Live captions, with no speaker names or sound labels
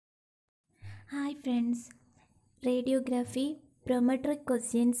Hi friends, Radiography Prometric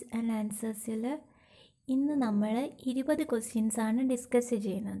questions and answers ഇന്ന് നമ്മൾ 20 questions ആണ് ഡിസ്കസ്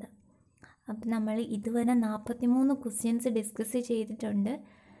ചെയ്യുന്നത്. അപ്പോൾ നമ്മൾ ഇതുവരെ 43 ക്വസ്റ്റ്യൻസ് ഡിസ്കസ് ചെയ്തിട്ടുണ്ട്.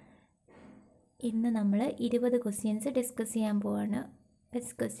 ഇന്ന് നമ്മൾ 20 ക്വസ്റ്റ്യൻസ് ഡിസ്കസ് ചെയ്യാൻ പോവാണ്.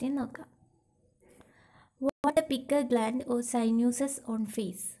 ഫസ്റ്റ് ക്വസ്റ്റ്യൻ നോക്കാം. What a pickle gland or sinuses on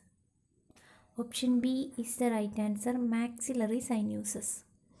face? Option B is the right answer, maxillary sinuses.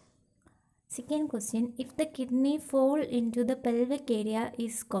 Second question, if the kidney fall into the pelvic area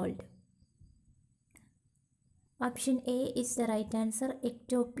is called. Option A is the right answer,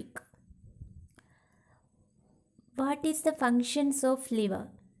 ectopic. What is the functions of liver?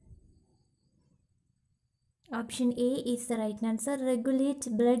 Option A is the right answer, regulate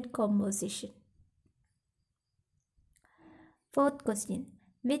blood composition. Fourth question,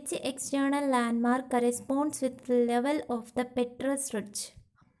 which external landmark corresponds with the level of the petrous ridge?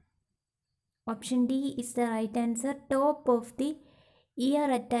 Option D is the right answer, top of the ear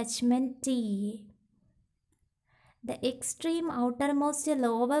attachment TEA. The extreme outermost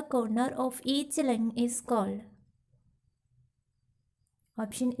lower corner of each lung is called.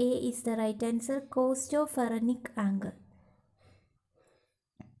 Option A is the right answer, costopharyngeal angle.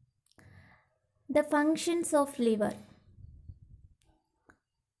 The functions of liver.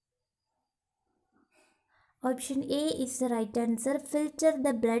 Option A is the right answer, filter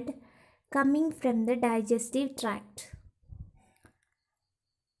the blood coming from the digestive tract.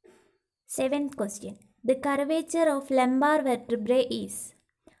 Seventh question, the curvature of lumbar vertebrae is.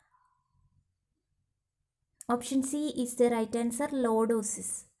 Option C is the right answer, lordosis.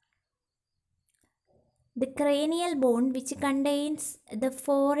 The cranial bone which contains the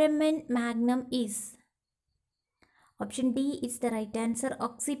foramen magnum is. Option D is the right answer,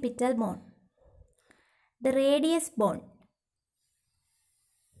 occipital bone. The radius bone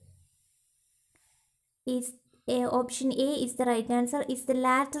is option A is the right answer, is the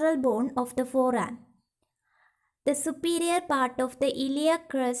lateral bone of the forearm. The superior part of the iliac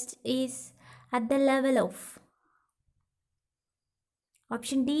crest is at the level of.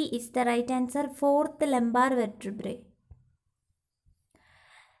 Option D is the right answer, fourth lumbar vertebrae.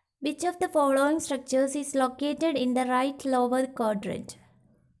 Which of the following structures is located in the right lower quadrant?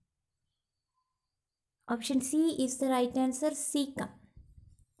 Option C is the right answer, cecum.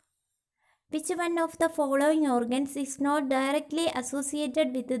 Which one of the following organs is not directly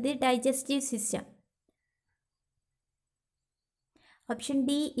associated with the digestive system? Option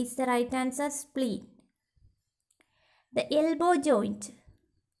D is the right answer, spleen. The elbow joint.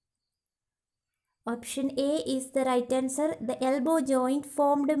 Option A is the right answer, the elbow joint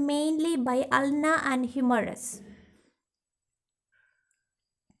formed mainly by ulna and humerus.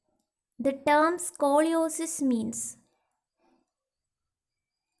 The term scoliosis means.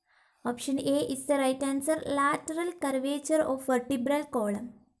 Option A is the right answer, lateral curvature of vertebral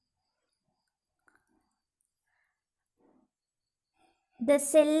column. The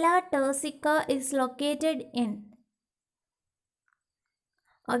sella turcica is located in.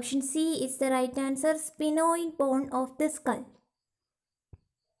 Option C is the right answer, sphenoid bone of the skull.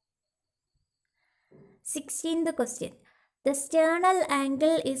 16th question, the sternal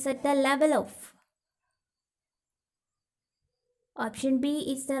angle is at the level of. Option B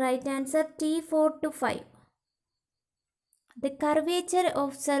is the right answer, T4 to 5. The curvature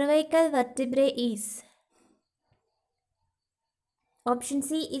of cervical vertebrae is. Option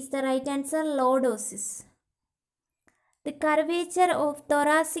C is the right answer, lordosis. The curvature of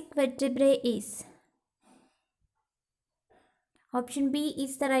thoracic vertebrae is. Option B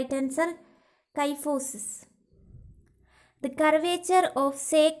is the right answer, kyphosis. The curvature of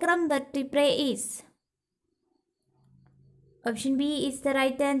sacrum vertebrae is. Option B is the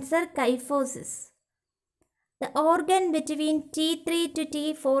right answer, kyphosis. The organ between T3 to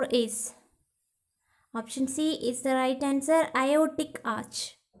T4 is. Option C is the right answer, aortic arch.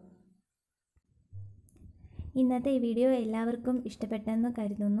 ഇന്നത്തെ ഈ video എല്ലാവർക്കും ഇഷ്ടപ്പെട്ടെന്ന്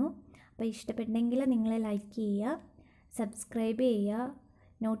കരുതുന്നു. അപ്പോൾ ഇഷ്ടപ്പെട്ടെങ്കിൽ നിങ്ങൾ like ചെയ്യുക, subscribe ചെയ്യുക,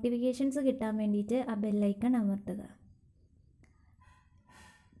 നോട്ടിഫിക്കേഷൻസ് കിട്ടാൻ വേണ്ടിയിട്ട് ആ ബെല്ലൈക്കൺ അമർത്തുക.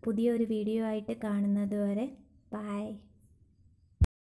 പുതിയൊരു വീഡിയോ ആയിട്ട് കാണുന്നത് വരെ ബൈ.